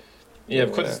want to call it. Yeah,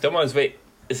 because it's the one's way.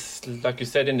 It's like you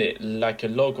said, in it, like a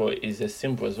logo is a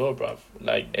symbol as well, bruv.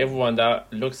 Like, everyone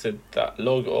that looks at that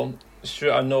logo,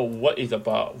 sure, I know what it's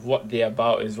about, what they're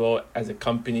about as well as a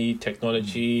company,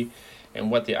 technology, and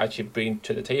what they actually bring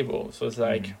to the table. So it's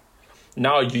like,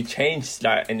 now you change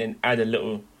that and then add a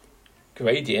little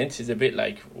gradient. It's a bit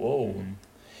like, whoa,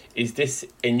 is this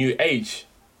a new age?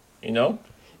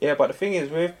 Yeah, but the thing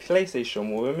is, with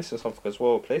PlayStation, we're missing something as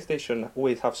well. PlayStation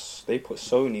always they put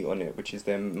Sony on it, which is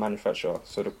their manufacturer,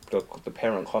 so the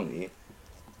parent company.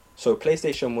 So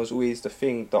PlayStation was always the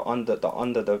thing under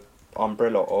the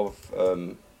umbrella of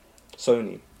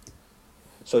Sony.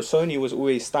 So Sony was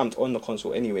always stamped on the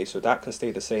console anyway, so that can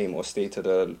stay the same or stay to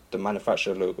the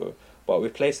manufacturer logo. But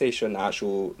with PlayStation, the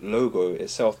actual logo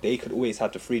itself, they could always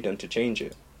have the freedom to change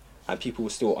it. and people will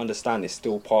still understand it's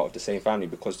still part of the same family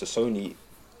because the Sony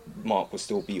mark will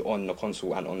still be on the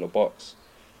console and on the box.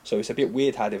 So it's a bit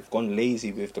weird how they've gone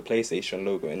lazy with the PlayStation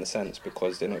logo in a sense,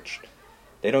 because they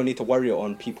don't need to worry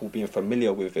on people being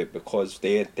familiar with it because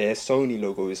their Sony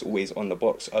logo is always on the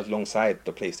box alongside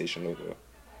the PlayStation logo.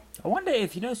 I wonder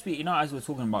if, as we're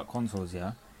talking about consoles,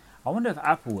 yeah, I wonder if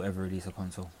Apple will ever release a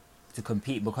console to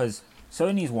compete, because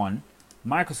Sony's one,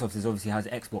 Microsoft obviously has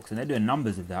Xbox and they're doing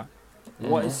numbers with that.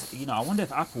 What is, I wonder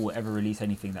if Apple will ever release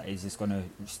anything that is just going to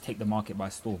take the market by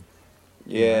storm.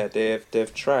 Yeah,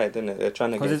 they've tried, didn't it? They're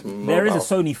trying to get some there is a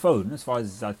Sony phone, as far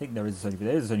as I think there is a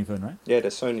Sony phone, right? Yeah, the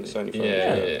Sony phone.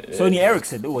 Yeah. Sony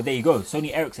Ericsson. Oh, there you go.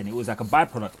 Sony Ericsson. It was like a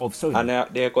byproduct of Sony. And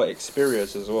they've got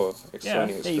Xperias as well.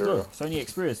 Sony there you go. Sony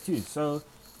Xperias too. So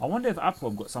I wonder if Apple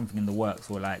have got something in the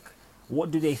works, or like, what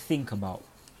do they think about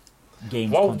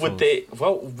games consoles?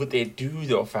 What would they do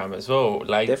though, fam, as well?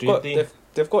 Like,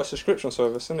 they've got a subscription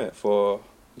service, isn't it, for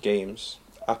games?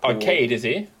 Apple Arcade, is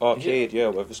it? Arcade, yeah,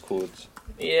 whatever it's called.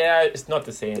 Yeah, it's not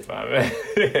the same, fam.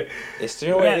 It's, you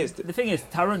know what it is? The thing is,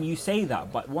 Tyrone, you say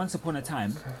that, but once upon a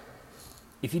time,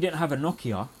 if you didn't have a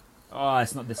Nokia,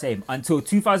 it's not the same. Until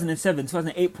 2007,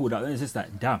 2008 pulled out, then it's just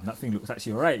like, damn, that thing looks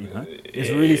actually alright, It's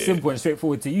really simple and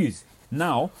straightforward to use.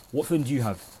 Now, what phone do you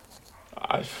have?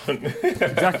 iPhone.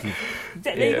 Exactly.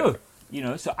 There you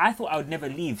go. So I thought I would never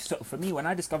leave. So for me, when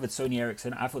I discovered Sony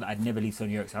Ericsson, I thought that I'd never leave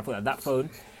Sony Ericsson. I thought that phone,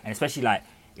 and especially like,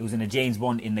 it was in a James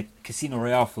Bond in the Casino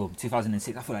Royale film,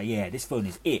 2006. I thought like, yeah, this phone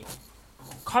is it.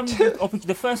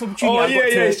 The first opportunity I got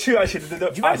to... it's true, actually. Do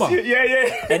you remember?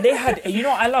 Yeah. And they had, what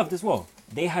I loved as well?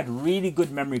 They had really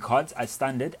good memory cards as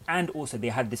standard, and also they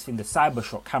had this thing, the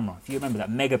CyberShot camera. If you remember that,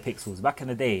 megapixels, back in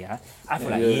the day, yeah? I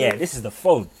thought this is the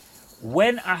phone.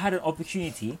 When I had an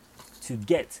opportunity to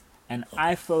get an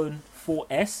iPhone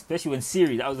 4S, especially when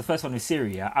Siri, that was the first one with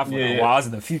Siri, yeah? I thought, I was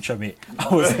in the future, mate. I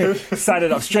was signed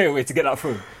up straight away to get that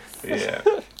phone. Yeah.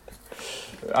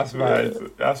 That's right.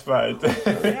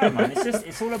 Yeah, man.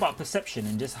 It's all about perception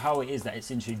and just how it is that it's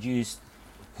introduced,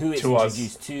 who it's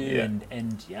introduced to,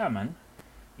 and yeah, man.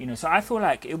 So I feel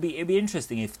like it'd be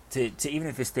interesting if even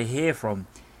if it's to hear from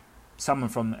someone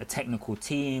from a technical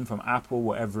team, from Apple,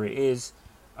 whatever it is.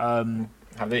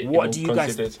 What do you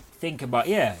guys think about?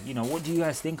 What do you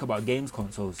guys think about games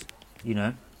consoles?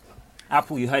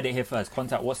 Apple, you heard it here first.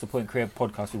 Contact What's the Point Creative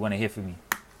Podcast. We want to hear from you.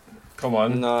 Come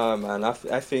on. No, man. I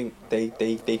think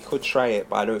they could try it,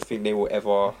 but I don't think they will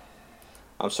ever.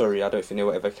 I'm sorry, I don't think they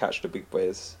will ever catch the big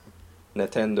boys,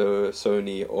 Nintendo,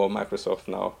 Sony, or Microsoft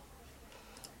now.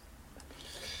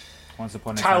 Once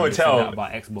upon a time, they said that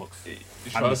about Xbox.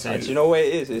 And you know what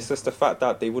it is? It's just the fact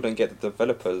that they wouldn't get the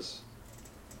developers.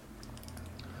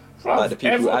 Like the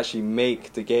people who actually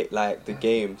make the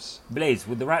games. Blaze,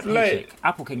 with the right paycheck,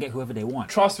 Apple can get whoever they want.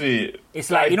 Trust me. It's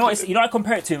like, I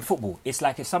compare it to in football. It's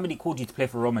like if somebody called you to play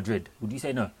for Real Madrid, would you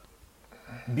say no?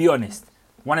 Be honest.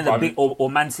 One of the big, or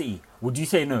Man City, would you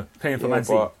say no, playing for Man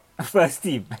City? First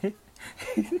team.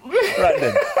 Right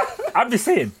then. I'm just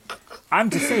saying.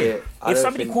 If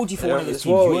somebody called you for one of those teams,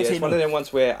 you would say no. It's one of them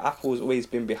ones where Apple's always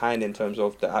been behind in terms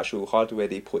of the actual hardware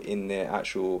they put in their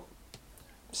actual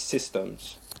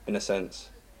systems. In a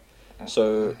sense,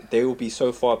 so they will be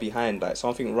so far behind. Like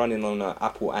something running on an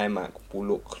Apple iMac will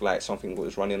look like something that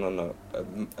was running on a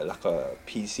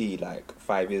PC like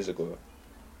 5 years ago.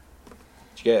 Do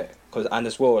you get it? And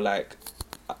as well, like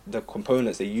the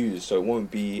components they use, so it won't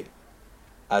be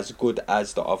as good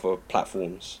as the other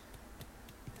platforms.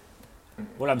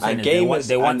 What I'm saying is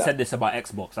they once said this about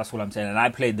Xbox. That's what I'm saying. And I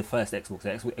played the first Xbox.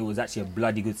 It was actually a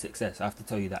bloody good success. I have to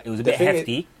tell you that. It was a bit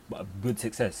hefty, but a good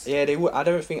success. Yeah, they would. I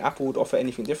don't think Apple would offer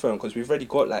anything different because we've already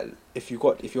got if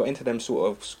you're into them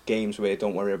sort of games where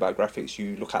don't worry about graphics,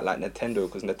 you look at like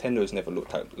Nintendo, because Nintendo's never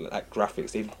looked at like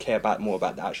graphics. They care more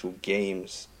about the actual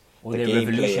games. Or they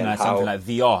revolutionise something like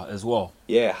VR as well.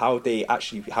 Yeah, how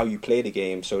you play the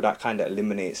game, so that kind of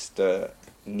eliminates the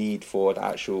need for the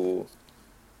actual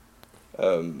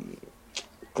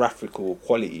graphical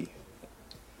quality.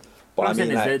 But what I'm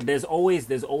saying is there's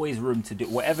always room to do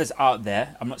whatever's out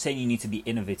there. I'm not saying you need to be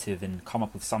innovative and come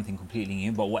up with something completely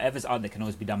new, but whatever's out there can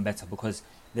always be done better, because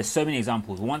there's so many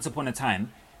examples. Once upon a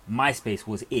time, MySpace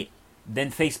was it.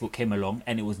 Then Facebook came along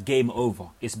and it was game over.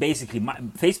 It's basically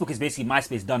Facebook is basically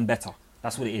MySpace done better.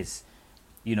 That's what it is.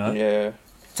 Yeah.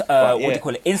 What do you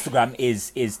call it? Instagram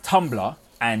is Tumblr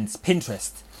and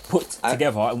Pinterest put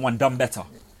together and one done better.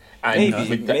 And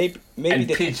maybe and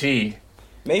PG.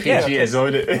 Maybe PG is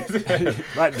on it.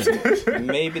 Right then.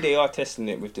 Maybe they are testing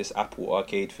it with this Apple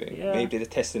Arcade thing. Yeah. Maybe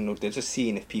they're just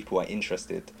seeing if people are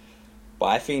interested. But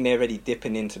I think they're already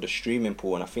dipping into the streaming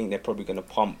pool, and I think they're probably going to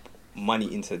pump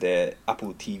money into their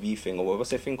Apple TV thing, or what's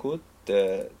their thing called?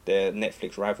 Their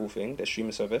Netflix rival thing, their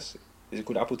streaming service. Is it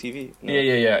called Apple TV? No. Yeah.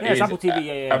 Yeah, It it's is Apple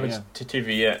TV. Yeah. Apple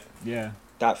TV. Yeah. Yeah.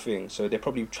 That thing. So they're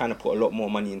probably trying to put a lot more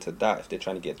money into that if they're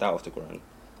trying to get that off the ground.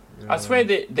 I swear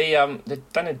they're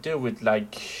done a deal with,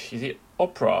 like, is it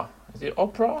Opera? Is it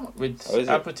Opera with Oh, is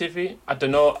it? Apple TV? I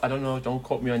don't know. Don't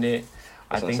quote me on it.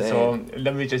 That's I what think I'm so.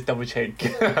 Let me just double check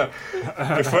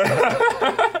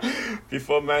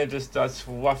before man just starts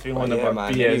waffling on about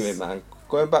man. BS. Anyway, man,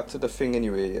 going back to the thing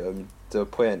anyway, the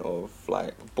point of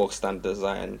like box standard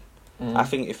design. I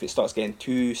think if it starts getting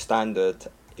too standard,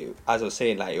 as I was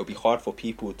saying, like it'll be hard for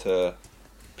people to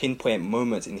pinpoint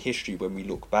moments in history when we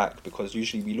look back, because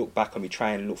usually we look back and we try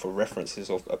and look for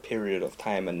references of a period of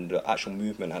time and the actual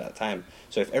movement at that time.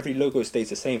 So if every logo stays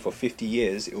the same for 50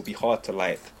 years, it will be hard to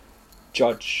like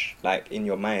judge like in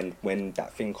your mind when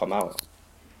that thing come out.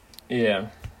 Yeah.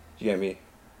 You get me?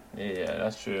 Yeah,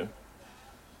 that's true.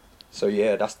 So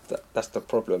yeah, that's the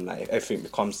problem. Like everything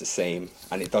becomes the same,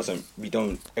 and we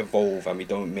don't evolve, and we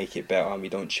don't make it better, and we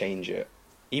don't change it.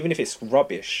 Even if it's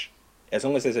rubbish, as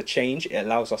long as there's a change, it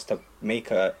allows us to make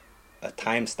a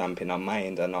timestamp in our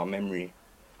mind and our memory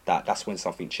that's when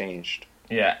something changed.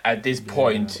 Yeah, at this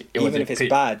point, it was Even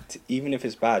if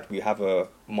it's bad, we have a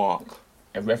mark,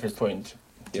 a reference point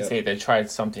to say they tried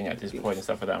something at this point and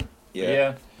stuff for them.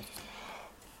 Yeah.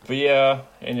 But yeah,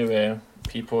 anyway,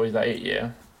 people, is that it?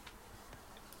 Yeah.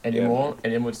 Any more Oh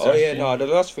yeah, discussion? no, the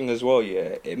last thing as well,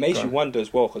 yeah, it makes Go you on. wonder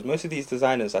as well, because most of these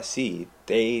designers I see,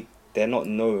 they're not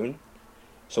known,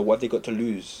 so what have they got to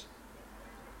lose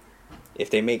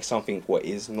if they make something what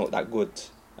is not that good,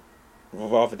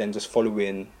 rather than just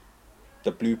following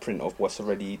the blueprint of what's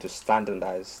already the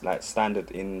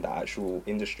standard in the actual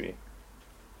industry.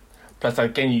 Plus,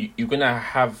 again, you're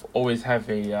gonna always have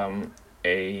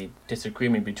a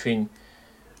disagreement between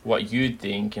what you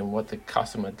think and what the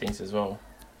customer thinks as well.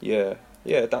 Yeah,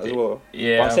 that as well.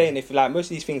 Yeah. But I'm saying if like most of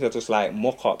these things are just like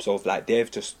mock-ups of like they've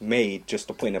just made just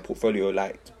to put in a portfolio,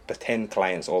 like pretend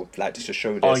clients, or like just to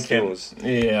show their skills.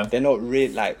 Yeah. They're not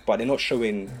really but they're not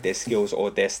showing their skills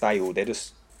or their style. They're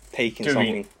just taking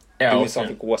doing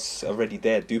something what's already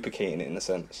there, duplicating it in a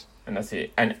sense. And that's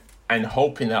it. And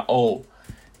hoping that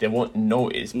they won't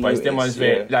notice. But it's the ones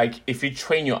where like if you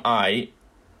train your eye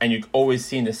and you're always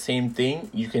seeing the same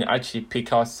thing, you can actually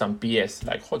pick out some BS.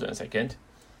 Like, hold on a second.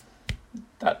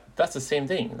 That's the same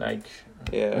thing. Like,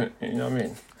 you know what I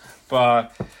mean?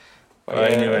 But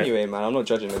anyway, man, I'm not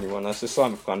judging anyone. That's just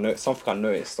something I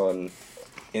noticed on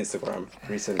Instagram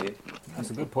recently. That's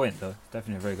a good point, though.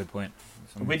 Definitely a very good point.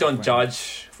 we don't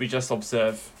judge. We just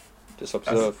observe. Just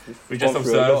observe. We just Gone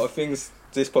through observe. a lot of things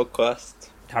this podcast.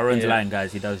 Tyrone lying,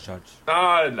 guys. He does judge.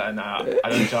 Nah, I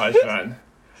don't judge, man.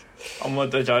 I'm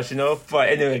not the judge, you know. But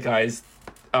anyway, guys,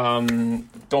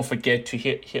 don't forget to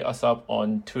hit us up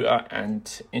on Twitter and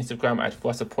Instagram at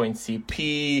What's the Point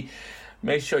CP.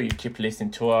 Make sure you keep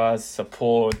listening to us,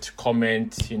 support,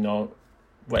 comment, you know,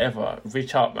 whatever.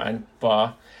 Reach out, man.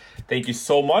 But thank you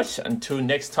so much. Until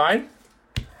next time,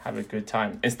 have a good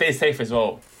time and stay safe as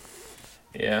well.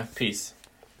 Yeah, peace.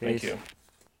 Thank you.